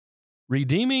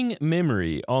Redeeming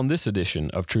memory on this edition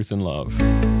of Truth and Love.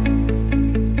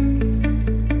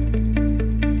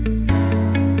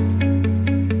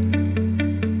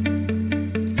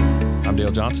 I'm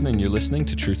Dale Johnson, and you're listening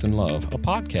to Truth and Love, a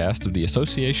podcast of the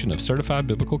Association of Certified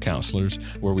Biblical Counselors,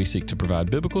 where we seek to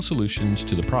provide biblical solutions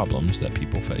to the problems that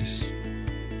people face.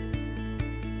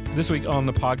 This week on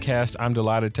the podcast, I'm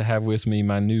delighted to have with me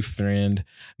my new friend,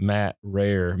 Matt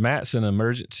Rehrer. Matt's an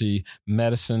emergency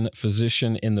medicine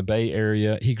physician in the Bay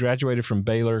Area. He graduated from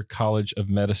Baylor College of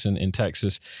Medicine in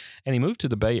Texas, and he moved to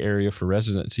the Bay Area for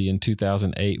residency in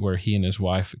 2008, where he and his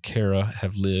wife, Kara,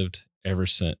 have lived ever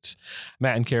since.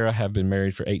 Matt and Kara have been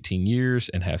married for 18 years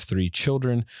and have 3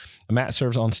 children. Matt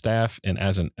serves on staff and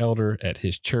as an elder at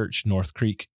his church, North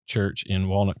Creek Church in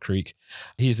Walnut Creek.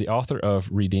 He's the author of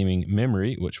Redeeming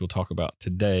Memory, which we'll talk about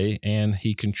today, and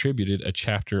he contributed a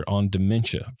chapter on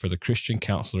dementia for the Christian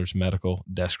Counselor's Medical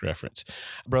Desk Reference.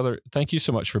 Brother, thank you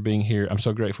so much for being here. I'm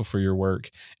so grateful for your work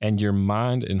and your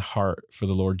mind and heart for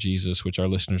the Lord Jesus, which our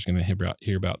listeners are going to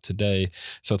hear about today.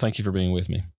 So thank you for being with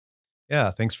me.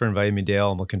 Yeah, thanks for inviting me,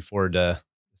 Dale. I'm looking forward to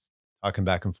talking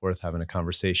back and forth, having a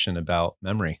conversation about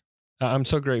memory. I'm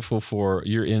so grateful for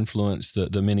your influence,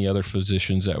 the many other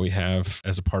physicians that we have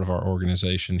as a part of our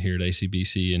organization here at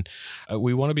ACBC. And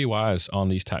we want to be wise on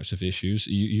these types of issues.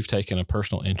 You've taken a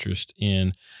personal interest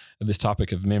in this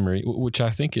topic of memory, which I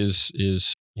think is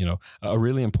a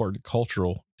really important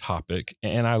cultural topic.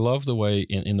 And I love the way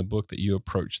in the book that you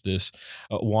approach this,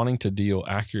 wanting to deal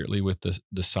accurately with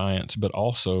the science, but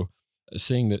also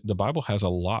seeing that the Bible has a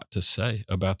lot to say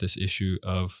about this issue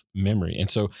of memory. And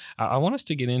so I want us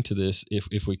to get into this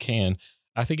if we can.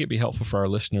 I think it'd be helpful for our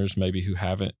listeners maybe who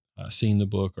haven't seen the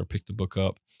book or picked the book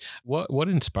up. What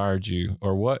inspired you,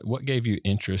 or what gave you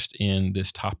interest in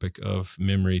this topic of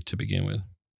memory to begin with?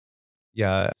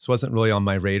 Yeah, this wasn't really on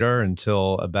my radar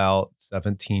until about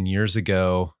 17 years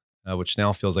ago, which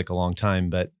now feels like a long time.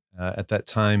 But at that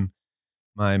time,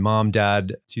 my mom,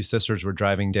 dad, 2 sisters were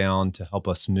driving down to help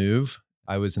us move.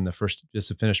 I was just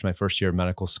to finish my first year of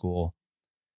medical school.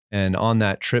 And on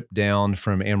that trip down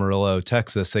from Amarillo,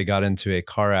 Texas, they got into a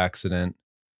car accident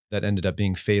that ended up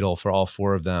being fatal for all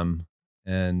 4 of them.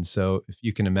 And so if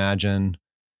you can imagine,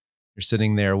 you're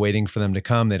sitting there waiting for them to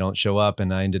come, they don't show up.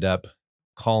 And I ended up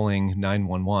calling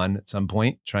 911 at some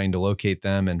point, trying to locate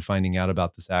them and finding out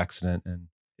about this accident. And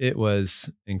it was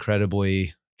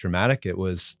incredibly dramatic. It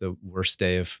was the worst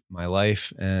day of my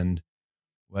life. And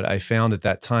what I found at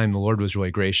that time, the Lord was really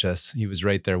gracious. He was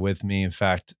right there with me. In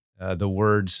fact, the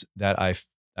words that I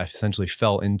essentially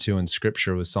fell into in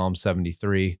scripture was Psalm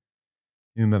 73,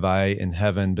 "Whom have I in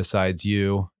heaven besides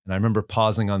you?" And I remember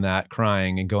pausing on that,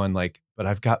 crying and going like, but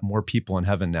I've got more people in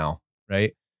heaven now,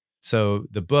 right? So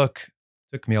the book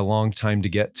took me a long time to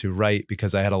get to write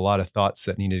because I had a lot of thoughts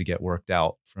that needed to get worked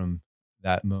out from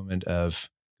that moment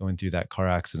of going through that car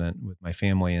accident with my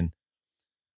family. And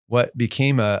what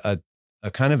became a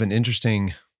kind of an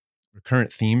interesting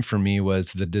recurrent theme for me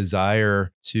was the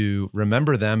desire to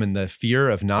remember them and the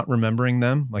fear of not remembering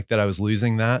them, like that I was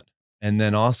losing that. And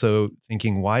then also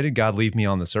thinking, why did God leave me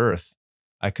on this earth?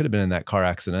 I could have been in that car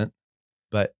accident,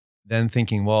 but then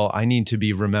thinking, well, I need to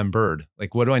be remembered.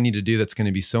 Like, what do I need to do that's going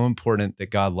to be so important that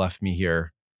God left me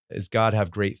here? Does God have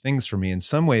great things for me? In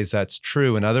some ways that's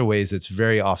true. In other ways, it's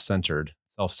very off-centered,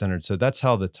 self-centered. So that's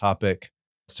how the topic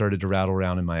started to rattle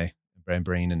around in my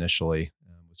brain initially,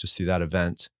 was just through that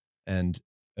event. And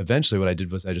eventually what I did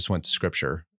was I just went to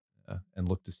scripture and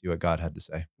looked to see what God had to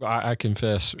say. I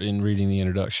confess, in reading the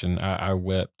introduction, I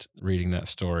wept reading that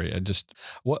story.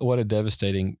 What a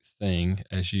devastating thing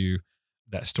as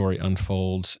that story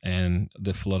unfolds and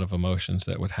the flood of emotions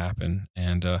that would happen.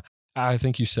 And I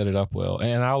think you set it up well.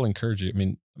 And I'll encourage you. I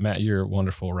mean, Matt, you're a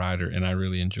wonderful writer, and I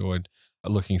really enjoyed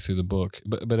looking through the book.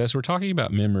 But as we're talking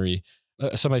about memory,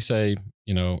 somebody say,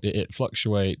 it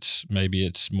fluctuates. Maybe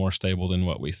it's more stable than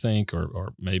what we think,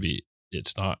 or maybe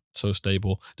it's not so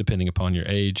stable depending upon your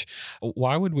age.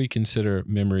 Why would we consider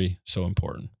memory so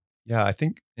important? Yeah, I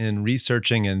think in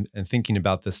researching and thinking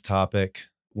about this topic,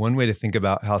 one way to think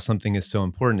about how something is so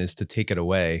important is to take it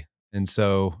away. And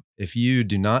so if you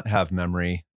do not have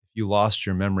memory, if you lost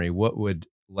your memory, what would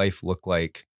life look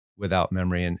like without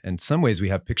memory? And in some ways we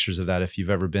have pictures of that. If you've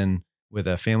ever been with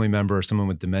a family member or someone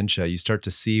with dementia, you start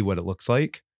to see what it looks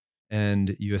like.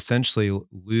 And you essentially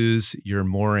lose your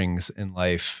moorings in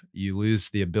life. You lose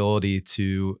the ability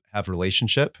to have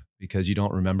relationship because you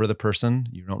don't remember the person.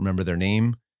 You don't remember their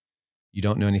name. You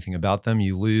don't know anything about them.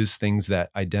 You lose things that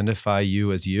identify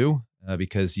you as you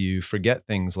because you forget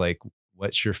things like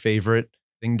what's your favorite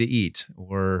thing to eat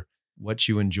or what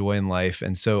you enjoy in life.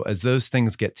 And so as those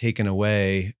things get taken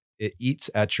away, it eats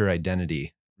at your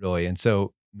identity, really. And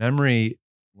so memory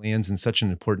lands in such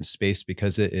an important space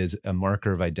because it is a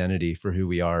marker of identity for who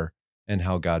we are and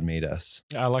how God made us.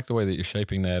 I like the way that you're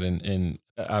shaping that, and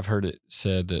I've heard it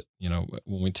said that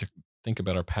when we think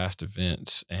about our past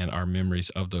events and our memories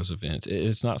of those events,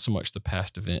 it's not so much the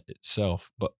past event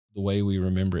itself, but the way we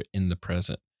remember it in the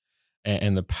present,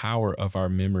 and the power of our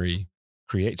memory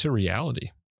creates a reality,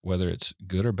 whether it's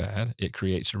good or bad. It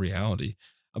creates a reality.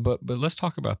 But let's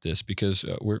talk about this because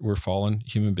we're fallen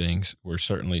human beings. We're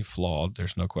certainly flawed.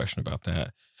 There's no question about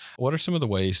that. What are some of the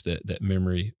ways that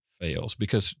memory fails?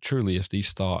 Because truly, if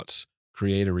these thoughts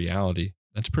create a reality,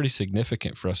 that's pretty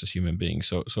significant for us as human beings.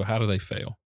 So how do they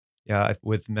fail? Yeah,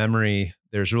 with memory,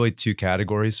 there's really two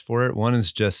categories for it. One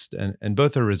is just, and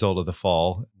both are a result of the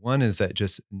fall. One is that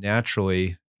just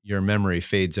naturally your memory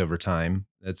fades over time.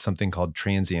 That's something called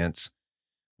transience,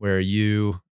 where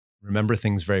you remember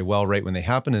things very well right when they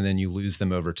happen and then you lose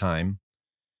them over time.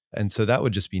 And so that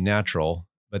would just be natural.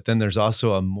 But then there's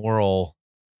also a moral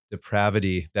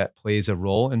depravity that plays a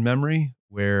role in memory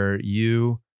where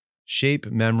you shape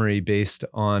memory based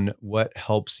on what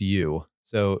helps you.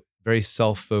 So, very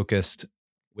self focused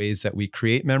ways that we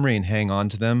create memory and hang on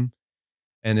to them.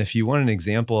 And if you want an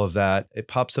example of that, it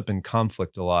pops up in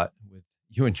conflict a lot with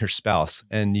you and your spouse,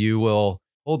 and you will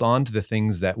hold on to the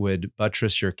things that would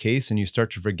buttress your case and you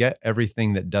start to forget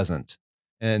everything that doesn't.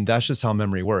 And that's just how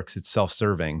memory works. It's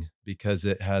self-serving because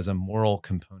it has a moral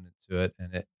component to it,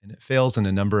 and it fails in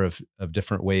a number of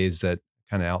different ways that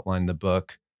kind of outline the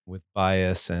book with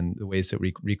bias and the ways that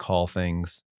we recall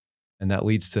things. And that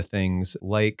leads to things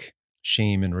like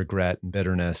shame and regret and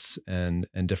bitterness and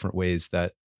different ways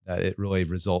that it really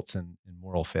results in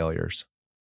moral failures.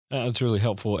 That's really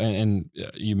helpful. And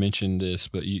you mentioned this,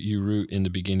 but you root in the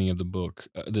beginning of the book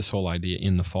this whole idea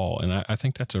in the fall. And I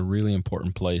think that's a really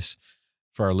important place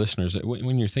for our listeners.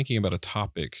 When you're thinking about a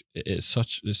topic, it's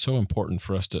so important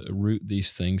for us to root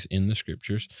these things in the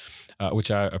scriptures,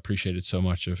 which I appreciated so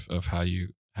much of how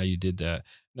you did that.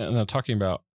 Now talking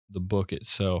about the book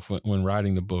itself, when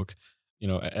writing the book,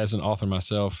 as an author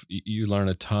myself, you learn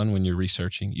a ton when you're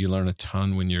researching. You learn a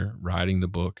ton when you're writing the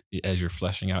book as you're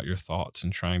fleshing out your thoughts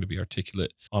and trying to be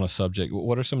articulate on a subject.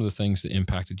 What are some of the things that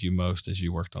impacted you most as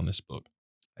you worked on this book?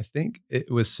 I think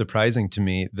it was surprising to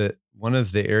me that one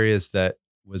of the areas that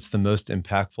was the most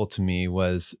impactful to me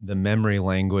was the memory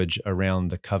language around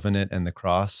the covenant and the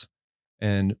cross,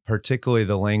 and particularly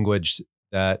the language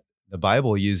that the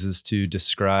Bible uses to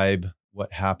describe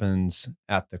what happens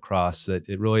at the cross, that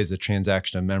it really is a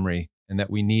transaction of memory and that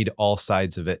we need all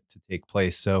sides of it to take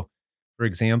place. So, for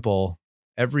example,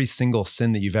 every single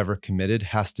sin that you've ever committed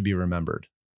has to be remembered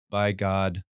by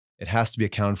God. It has to be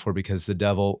accounted for because the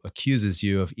devil accuses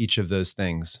you of each of those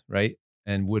things, right?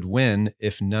 And would win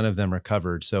if none of them are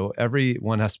covered. So every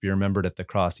one has to be remembered at the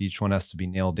cross. Each one has to be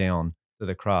nailed down to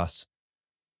the cross.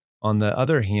 On the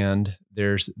other hand,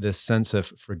 there's this sense of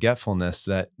forgetfulness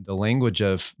that the language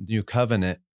of new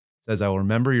covenant says, I will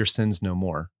remember your sins no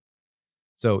more.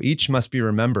 So each must be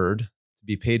remembered to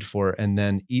be paid for, and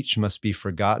then each must be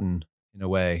forgotten in a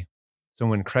way. So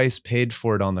when Christ paid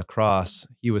for it on the cross,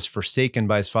 he was forsaken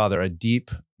by his Father, a deep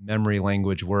memory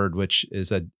language word, which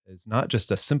is not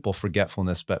just a simple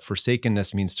forgetfulness, but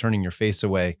forsakenness means turning your face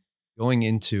away, going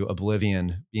into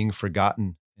oblivion, being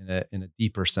forgotten in a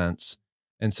deeper sense.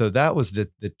 And so that was the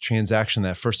transaction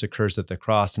that first occurs at the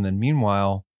cross. And then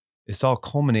meanwhile, this all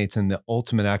culminates in the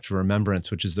ultimate act of remembrance,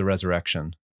 which is the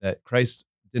resurrection, that Christ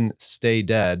didn't stay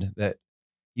dead, that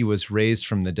he was raised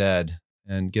from the dead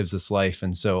and gives us life.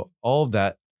 And so all of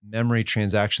that memory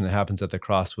transaction that happens at the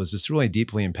cross was just really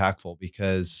deeply impactful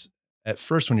because at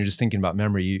first, when you're just thinking about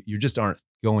memory, you just aren't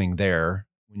going there.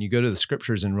 When you go to the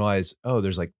scriptures and realize, oh,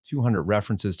 there's like 200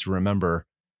 references to remember,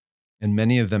 and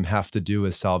many of them have to do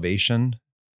with salvation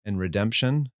and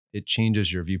redemption, it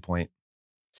changes your viewpoint.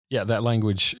 Yeah, that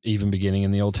language, even beginning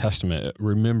in the Old Testament.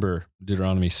 Remember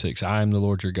Deuteronomy 6, I am the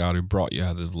Lord your God who brought you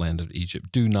out of the land of Egypt.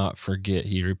 Do not forget,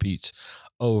 he repeats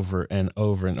over and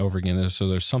over and over again. So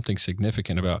there's something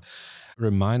significant about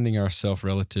reminding ourselves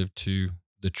relative to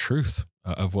the truth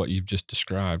of what you've just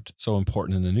described. So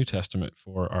important in the New Testament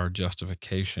for our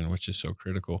justification, which is so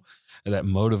critical. And that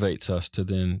motivates us to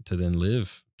then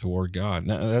live toward God.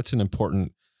 Now, that's an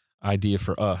important idea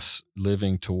for us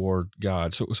living toward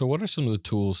God. So what are some of the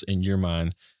tools in your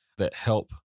mind that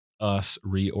help us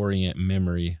reorient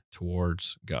memory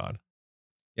towards God?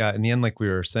 Yeah. In the end, like we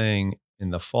were saying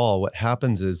in the fall, what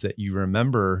happens is that you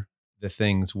remember the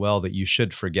things well that you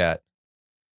should forget,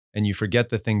 and you forget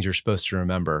the things you're supposed to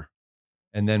remember.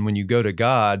 And then when you go to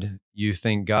God, you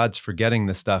think God's forgetting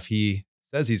the stuff he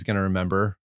says he's going to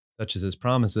remember, such as his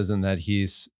promises, and that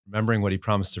he's remembering what he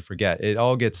promised to forget. It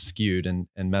all gets skewed and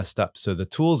messed up. So the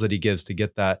tools that he gives to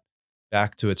get that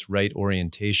back to its right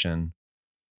orientation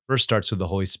first starts with the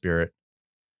Holy Spirit.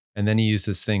 And then he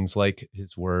uses things like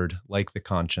his word, like the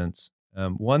conscience.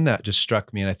 One that just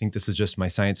struck me, and I think this is just my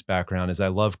science background, is I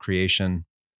love creation.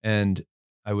 And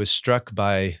I was struck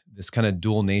by this kind of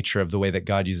dual nature of the way that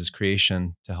God uses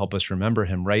creation to help us remember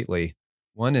him rightly.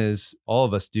 One is all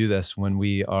of us do this when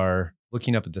we are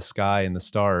looking up at the sky and the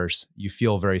stars. You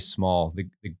feel very small. The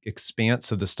expanse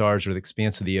of the stars or the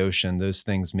expanse of the ocean, those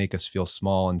things make us feel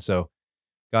small. And so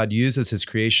God uses his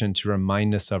creation to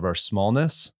remind us of our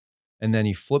smallness. And then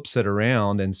he flips it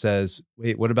around and says,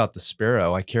 wait, what about the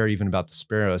sparrow? I care even about the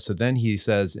sparrow. So then he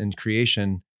says, in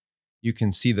creation, you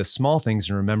can see the small things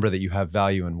and remember that you have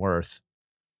value and worth.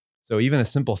 So even a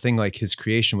simple thing like his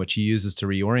creation, which he uses to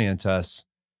reorient us,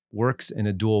 works in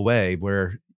a dual way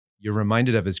where you're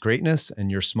reminded of his greatness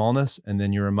and your smallness, and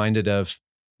then you're reminded of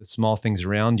the small things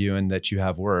around you and that you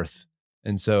have worth.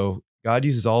 And so God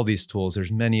uses all these tools.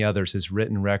 There's many others, his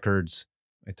written records.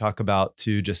 I talk about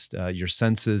too, just your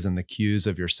senses and the cues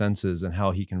of your senses and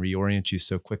how he can reorient you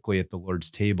so quickly at the Lord's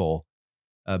table,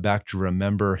 back to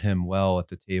remember him well at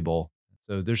the table.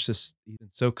 So there's just, he's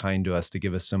been so kind to us to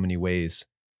give us so many ways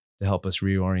to help us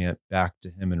reorient back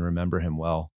to him and remember him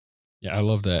well. Yeah, I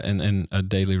love that. And a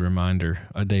daily reminder,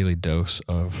 a daily dose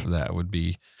of that would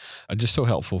be just so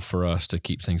helpful for us to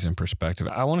keep things in perspective.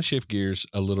 I want to shift gears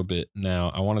a little bit now.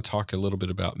 I want to talk a little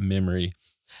bit about memory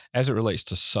as it relates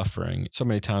to suffering. So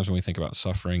many times when we think about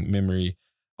suffering, memory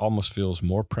almost feels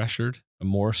more pressured,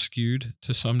 more skewed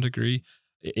to some degree.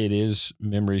 It is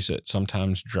memories that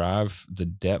sometimes drive the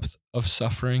depth of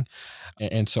suffering.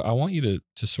 And so I want you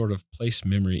to sort of place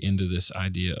memory into this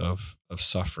idea of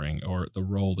suffering or the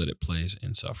role that it plays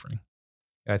in suffering.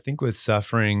 I think with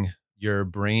suffering, your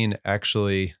brain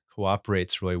actually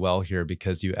cooperates really well here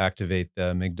because you activate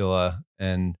the amygdala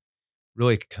and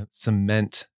really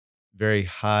cement very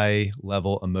high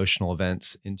level emotional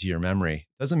events into your memory.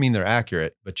 Doesn't mean they're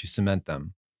accurate, but you cement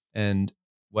them. And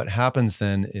what happens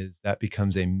then is that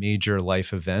becomes a major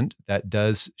life event that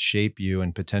does shape you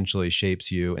and potentially shapes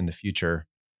you in the future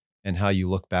and how you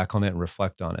look back on it and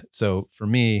reflect on it. So for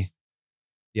me,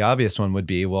 the obvious one would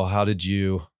be, well, how did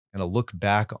you kind of look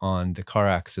back on the car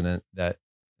accident that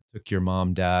took your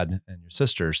mom, dad, and your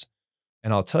sisters?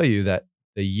 And I'll tell you that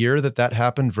the year that that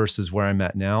happened versus where I'm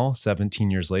at now,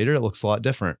 17 years later, it looks a lot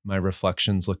different. My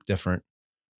reflections look different.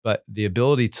 But the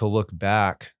ability to look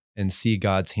back and see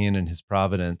God's hand and his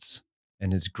providence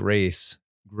and his grace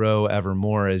grow ever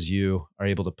more as you are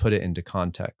able to put it into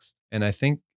context. And I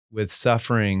think with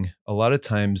suffering, a lot of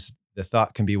times the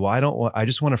thought can be, well, I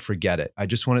just want to forget it. I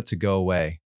just want it to go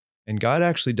away. And God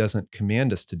actually doesn't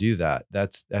command us to do that.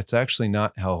 That's actually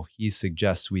not how he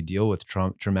suggests we deal with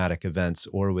traumatic events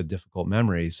or with difficult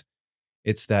memories.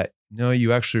 It's that, no,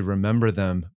 you actually remember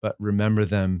them, but remember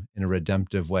them in a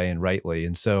redemptive way and rightly.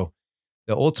 And so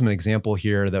the ultimate example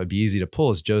here that would be easy to pull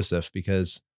is Joseph,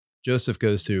 because Joseph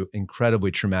goes through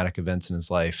incredibly traumatic events in his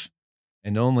life.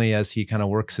 And only as he kind of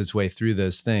works his way through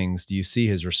those things do you see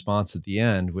his response at the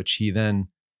end, which he then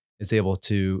is able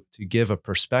to give a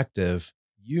perspective.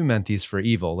 You meant these for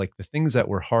evil. Like the things that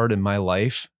were hard in my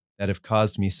life that have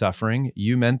caused me suffering,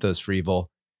 you meant those for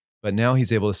evil. But now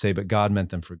he's able to say, but God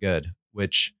meant them for good,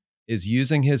 which is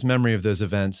using his memory of those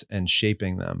events and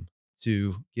shaping them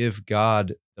to give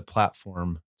God the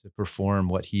platform to perform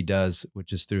what he does,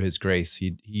 which is through his grace.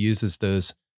 He uses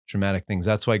those traumatic things.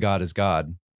 That's why God is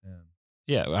God.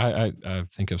 Yeah. Yeah, I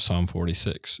think of Psalm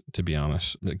 46, to be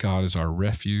honest, that God is our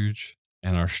refuge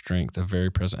and our strength, a very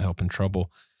present help in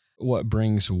trouble. What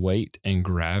brings weight and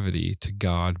gravity to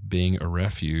God being a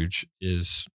refuge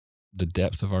is the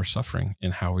depth of our suffering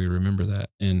and how we remember that.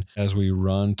 And as we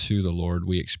run to the Lord,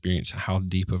 we experience how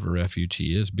deep of a refuge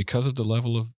he is because of the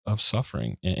level of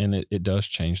suffering. And it does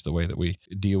change the way that we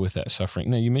deal with that suffering.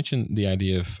 Now, you mentioned the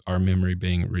idea of our memory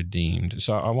being redeemed.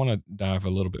 So I want to dive a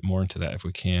little bit more into that if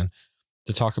we can,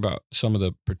 to talk about some of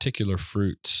the particular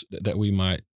fruits that we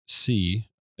might see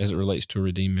as it relates to a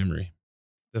redeemed memory.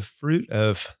 The fruit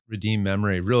of redeemed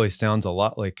memory really sounds a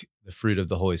lot like the fruit of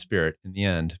the Holy Spirit in the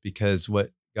end, because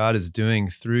what God is doing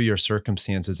through your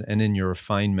circumstances and in your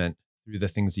refinement through the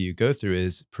things that you go through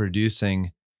is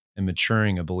producing and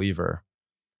maturing a believer.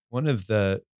 One of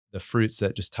the fruits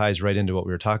that just ties right into what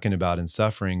we were talking about in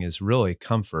suffering is really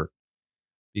comfort,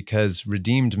 because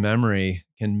redeemed memory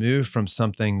can move from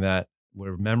something that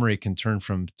where memory can turn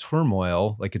from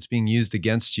turmoil, like it's being used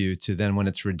against you, to then when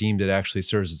it's redeemed, it actually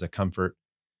serves as a comfort.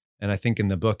 And I think in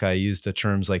the book, I use the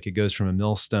terms like it goes from a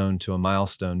millstone to a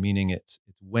milestone, meaning it's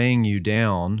weighing you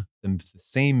down. The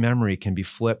same memory can be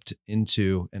flipped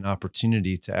into an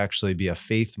opportunity to actually be a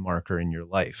faith marker in your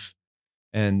life.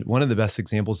 And one of the best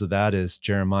examples of that is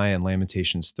Jeremiah in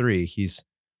Lamentations 3. He's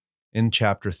in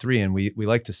chapter 3, and we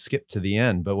like to skip to the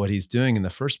end. But what he's doing in the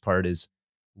first part is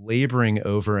laboring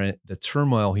over the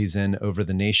turmoil he's in over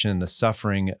the nation, the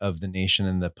suffering of the nation,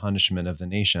 and the punishment of the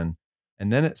nation.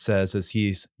 And then it says, as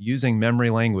he's using memory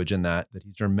language in that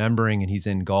he's remembering and he's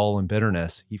in gall and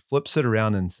bitterness, he flips it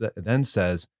around and then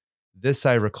says, "This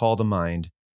I recall to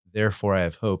mind, therefore I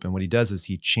have hope." And what he does is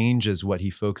he changes what he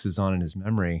focuses on in his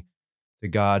memory to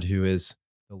God, who is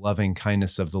the loving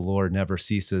kindness of the Lord never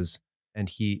ceases. And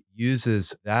he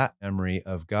uses that memory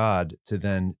of God to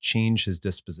then change his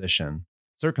disposition.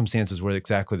 Circumstances were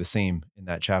exactly the same in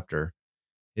that chapter.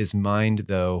 His mind,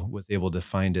 though, was able to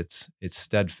find its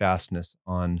steadfastness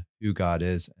on who God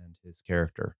is and his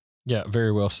character. Yeah,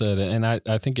 very well said. And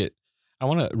I think I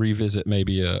want to revisit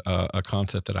maybe a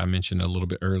concept that I mentioned a little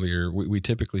bit earlier. We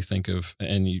typically think of,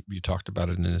 and you talked about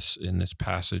it in this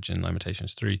passage in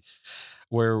Lamentations 3,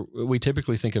 where we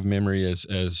typically think of memory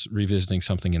as revisiting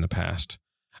something in the past.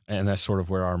 And that's sort of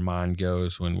where our mind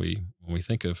goes when we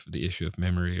think of the issue of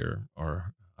memory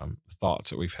or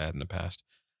thoughts that we've had in the past.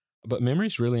 But memory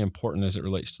is really important as it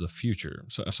relates to the future.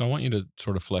 So I want you to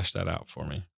sort of flesh that out for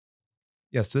me.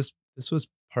 Yes, this was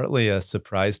partly a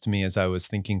surprise to me as I was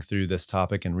thinking through this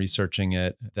topic and researching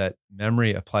it, that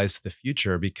memory applies to the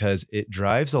future because it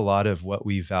drives a lot of what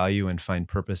we value and find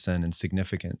purpose in and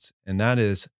significance. And that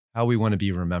is how we want to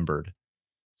be remembered.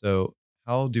 So,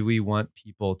 how do we want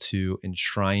people to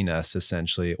enshrine us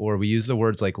essentially? Or we use the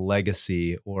words like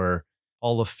legacy or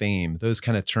Hall of Fame. Those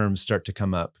kind of terms start to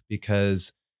come up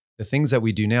because the things that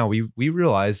we do now, we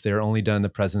realize they're only done in the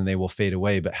present and they will fade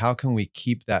away. But how can we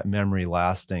keep that memory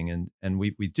lasting? And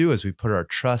we do is we put our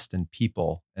trust in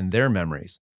people and their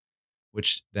memories,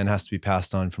 which then has to be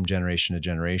passed on from generation to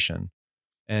generation.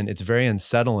 And it's very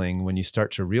unsettling when you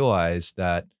start to realize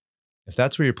that if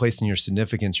that's where you're placing your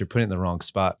significance, you're putting it in the wrong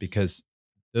spot because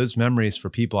those memories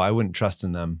for people, I wouldn't trust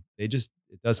in them. It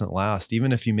doesn't last.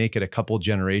 Even if you make it a couple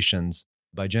generations,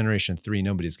 by generation 3,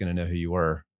 nobody's going to know who you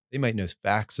were. They might know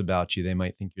facts about you. They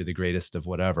might think you're the greatest of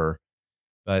whatever.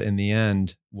 But in the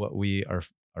end, what we are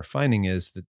finding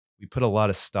is that we put a lot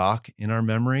of stock in our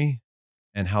memory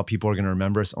and how people are going to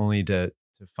remember us only to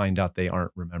find out they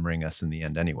aren't remembering us in the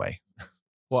end anyway.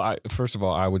 Well, first of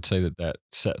all, I would say that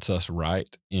sets us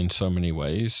right in so many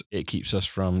ways. It keeps us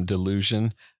from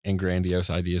delusion and grandiose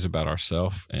ideas about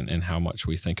ourselves and how much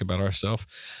we think about ourselves.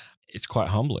 It's quite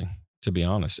humbling, to be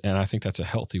honest. And I think that's a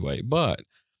healthy way. But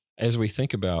as we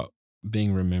think about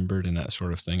being remembered and that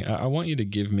sort of thing, I want you to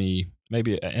give me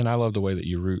maybe, and I love the way that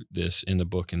you root this in the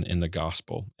book and in the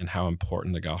gospel and how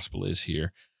important the gospel is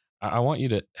here. I want you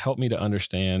to help me to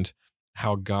understand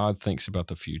how God thinks about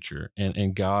the future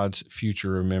and God's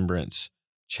future remembrance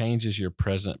changes your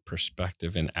present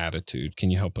perspective and attitude.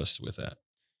 Can you help us with that?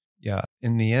 Yeah.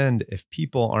 In the end, if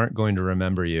people aren't going to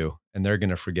remember you and they're going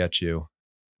to forget you,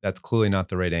 that's clearly not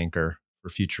the right anchor for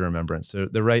future remembrance. So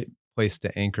the right place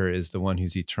to anchor is the one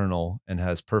who's eternal and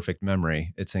has perfect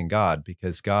memory. It's in God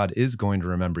because God is going to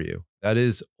remember you. That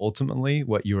is ultimately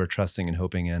what you are trusting and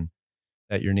hoping in,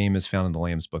 that your name is found in the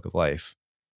Lamb's Book of Life.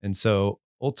 And so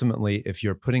ultimately, if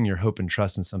you're putting your hope and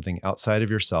trust in something outside of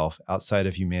yourself, outside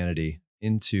of humanity,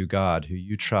 into God, who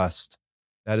you trust,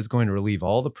 that is going to relieve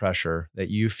all the pressure that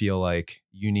you feel like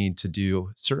you need to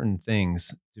do certain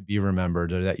things to be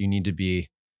remembered, or that you need to be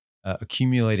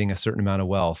accumulating a certain amount of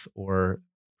wealth or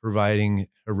providing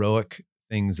heroic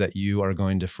things that you are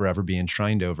going to forever be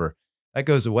enshrined over. That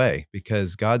goes away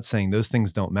because God's saying those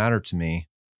things don't matter to me.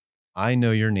 I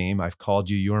know your name. I've called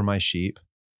you. You are my sheep.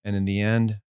 And in the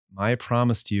end, my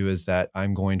promise to you is that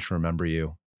I'm going to remember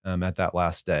you at that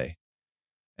last day.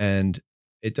 And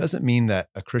it doesn't mean that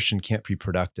a Christian can't be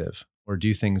productive or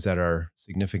do things that are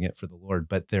significant for the Lord,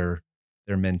 but their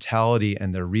mentality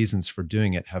and their reasons for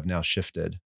doing it have now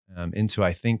shifted into,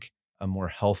 I think, a more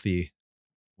healthy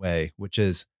way, which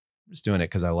is I'm just doing it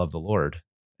because I love the Lord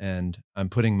and I'm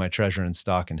putting my treasure and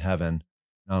stock in heaven,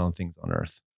 not on things on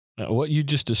earth. Now, what you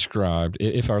just described,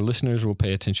 if our listeners will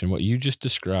pay attention, what you just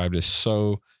described is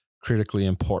so critically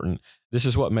important. This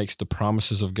is what makes the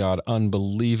promises of God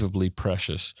unbelievably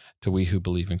precious to we who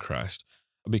believe in Christ.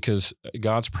 Because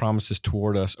God's promises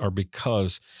toward us are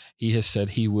because he has said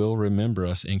he will remember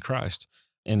us in Christ.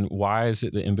 And why is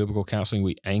it that in biblical counseling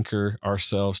we anchor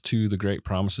ourselves to the great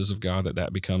promises of God,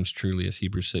 that becomes truly, as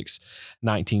Hebrews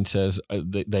 6:19 says,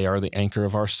 they are the anchor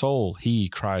of our soul. He,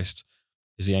 Christ,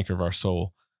 is the anchor of our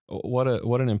soul.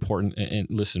 What an important, and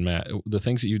listen, Matt, the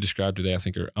things that you described today, I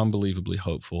think are unbelievably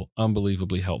hopeful,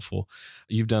 unbelievably helpful.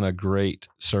 You've done a great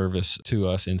service to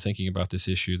us in thinking about this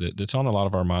issue that's on a lot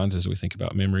of our minds as we think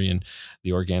about memory and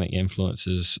the organic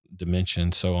influences,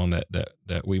 dimension, so on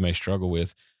that we may struggle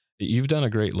with. You've done a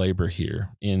great labor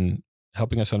here in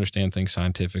helping us understand things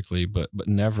scientifically, but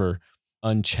never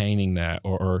unchaining that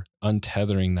or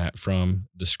untethering that from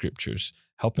the scriptures,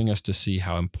 helping us to see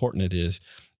how important it is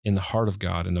in the heart of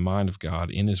God, in the mind of God,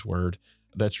 in His Word.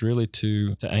 That's really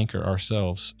to anchor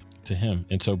ourselves to Him.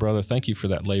 And so, brother, thank you for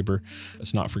that labor.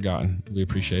 It's not forgotten. We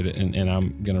appreciate it. And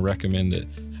I'm going to recommend that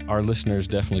our listeners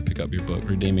definitely pick up your book,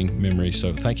 Redeeming Memories.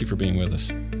 So thank you for being with us.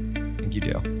 Thank you,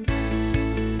 Dale.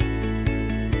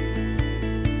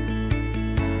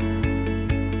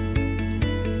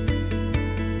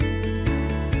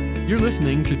 You're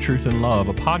listening to Truth and Love,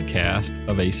 a podcast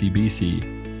of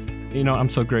ACBC. I'm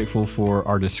so grateful for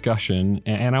our discussion,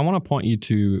 and I want to point you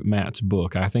to Matt's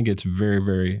book. I think it's very,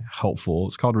 very helpful.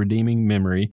 It's called Redeeming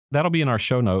Memory. That'll be in our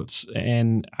show notes,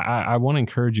 and I want to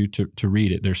encourage you to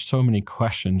read it. There's so many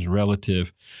questions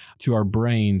relative to our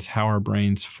brains, how our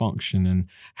brains function, and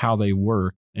how they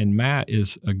work. And Matt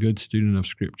is a good student of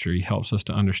Scripture. He helps us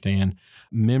to understand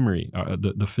memory,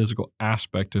 the physical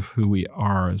aspect of who we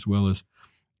are, as well as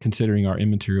considering our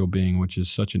immaterial being, which is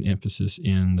such an emphasis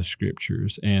in the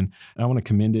scriptures. And I want to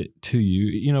commend it to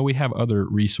you. We have other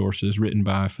resources written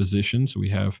by physicians.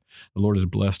 The Lord has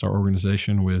blessed our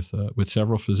organization with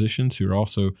several physicians who are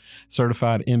also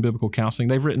certified in biblical counseling.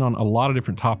 They've written on a lot of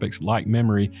different topics like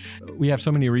memory. We have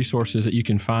so many resources that you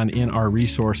can find in our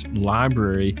resource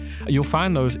library. You'll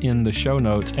find those in the show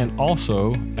notes and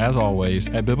also, as always,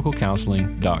 at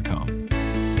biblicalcounseling.com.